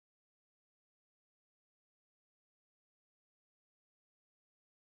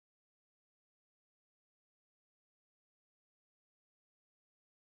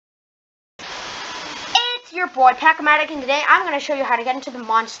it's your boy Paco, and today I'm going to show you how to get into the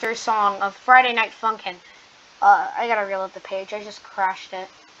Monster song of Friday Night Funkin'. I gotta reload the page, I just crashed it.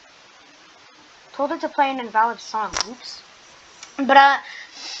 Told it to play an invalid song, oops. But,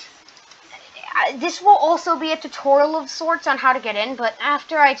 this will also be a tutorial of sorts on how to get in, but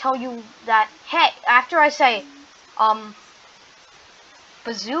after I tell you that, hey, after I say,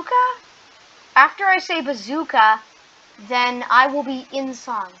 bazooka? After I say bazooka, then I will be in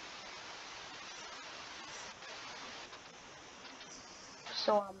song.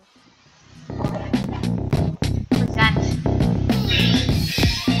 So, present.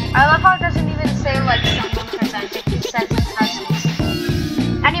 I love how it doesn't even say, like, someone present, it just says presence.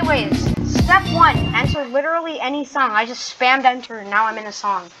 Anyways, step 1, enter literally any song. I just spammed enter, and now I'm in a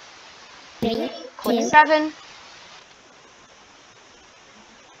song. 3, Click 2. 7.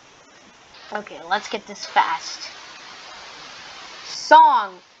 Okay, let's get this fast.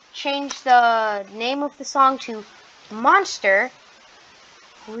 Song. Change the name of the song to Monster.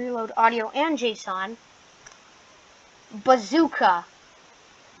 Reload audio and JSON. Bazooka.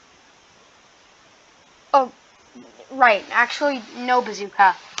 Oh, right. Actually, no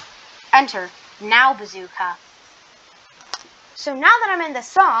bazooka. Enter. Now bazooka. So now that I'm in the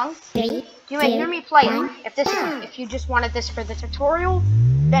song, 3, you may hear me play it. 1. If you just wanted this for the tutorial,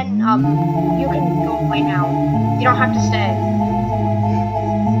 then you can go away now. You don't have to stay.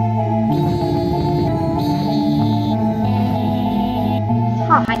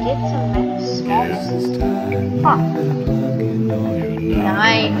 Huh, I did some small. Huh.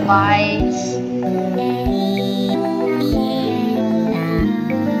 Night lights.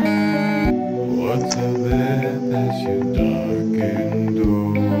 What's there that you darkened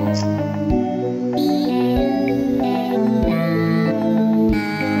door? Just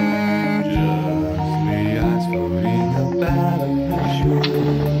me eyes floating about the shore.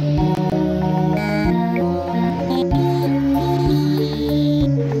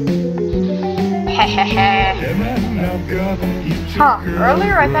 Huh,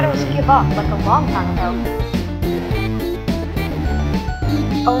 earlier I thought it was give up, like a long time ago.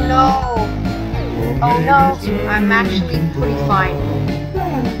 Oh no! Oh no, I'm actually pretty fine.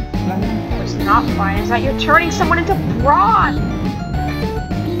 What's not fine is that you're turning someone into brawn!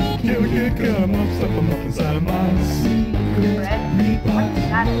 Come up, stuff them up inside of my Red? What does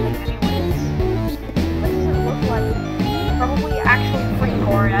that mean anyways? What does it look like? Probably actually pretty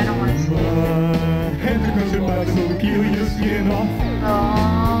gory, I don't want to see it. Kill your skin off.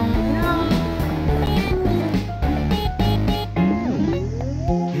 Oh no.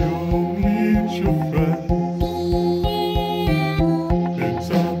 You'll meet your friends. It's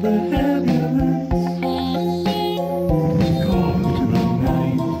all the ambulance. Call to the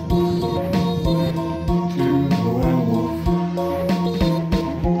night. To the werewolf.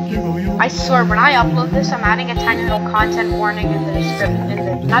 I swear, when I upload this, I'm adding a tiny little content warning in the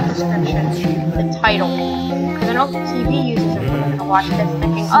description, not description, the title. Because I know the TV users are going to watch this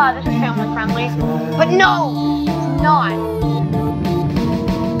thinking, oh, this is family friendly. But no, it's not.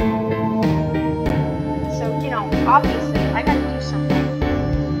 So, you know, obviously, I gotta do something.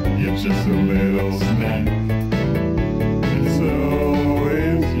 It's just a little snack. It's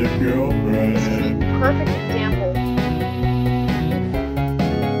always your girlfriend. Perfect example.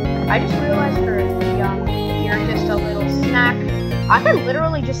 I just realized for you're just a little snack. I can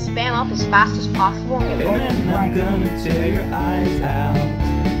literally just spam up as fast as possible and get both. And I'm gonna tear your eyes out.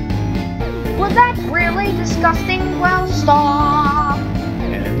 Was that really disgusting? Well, stop.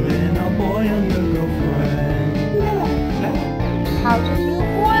 And then I'll boil your girlfriend. How do you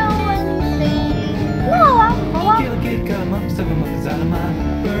boil anything? Well, Kill a kid, cut him up, stuff him up inside of my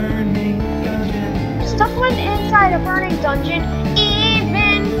burning dungeon. stuff went inside a burning dungeon.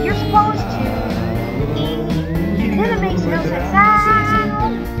 Even you're supposed to. Then it makes no sense.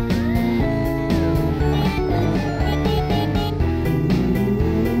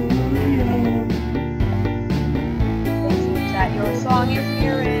 That your song is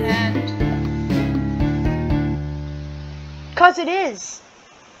near an end. 'Cause it is.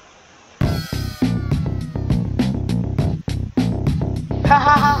 Ha ha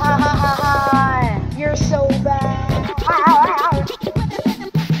ha ha ha ha ha. You're so bad.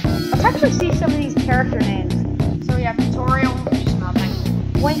 Let's actually see some of these character names. So we have tutorial, which is nothing.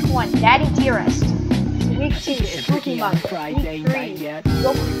 Wink 1, Daddy Dearest. Week 2, Spooky Month. Week 3, Week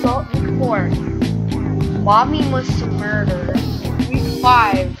 4, Mommy Must Murder. Week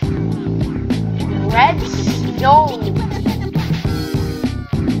 5, Red Snow.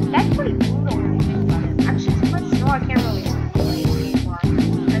 That's pretty brutal when you think about it. Actually, Red Snow I can't really see anymore.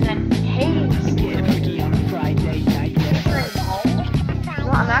 And then Hades.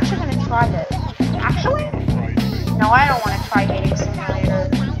 No, I'm actually gonna try this. Actually?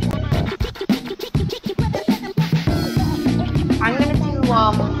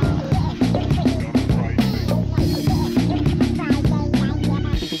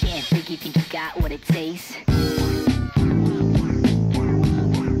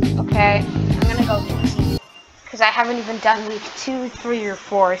 because I haven't even done week 2, 3, or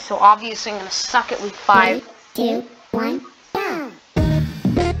 4, so obviously I'm gonna suck at week 5. 3, 2, 1, go!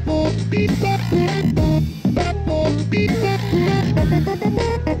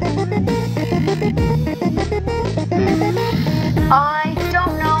 I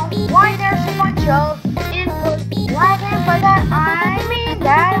don't know why there's a bunch of input lagging, but I mean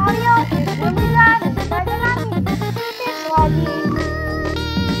that audio is really loud, and by that I mean it's laggy.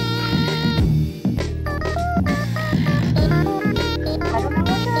 I don't know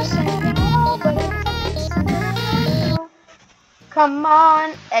what they're saying at all, but come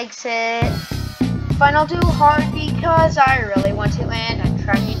on, exit. Fine, I'll do hard because I really want to, and I'm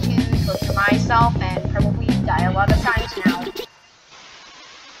trying to torture myself and probably die a lot of times now.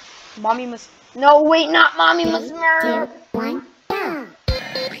 Mommy must. No, wait, not mommy must murder. 2, 1, go!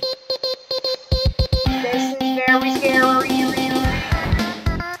 This is very scary.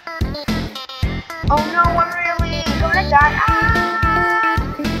 Oh no, I'm really gonna die. Ah!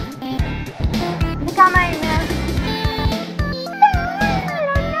 Look at my man.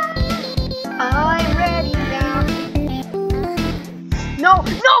 I'm ready now. No,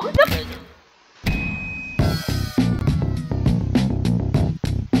 no,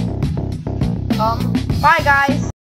 no. Bye guys.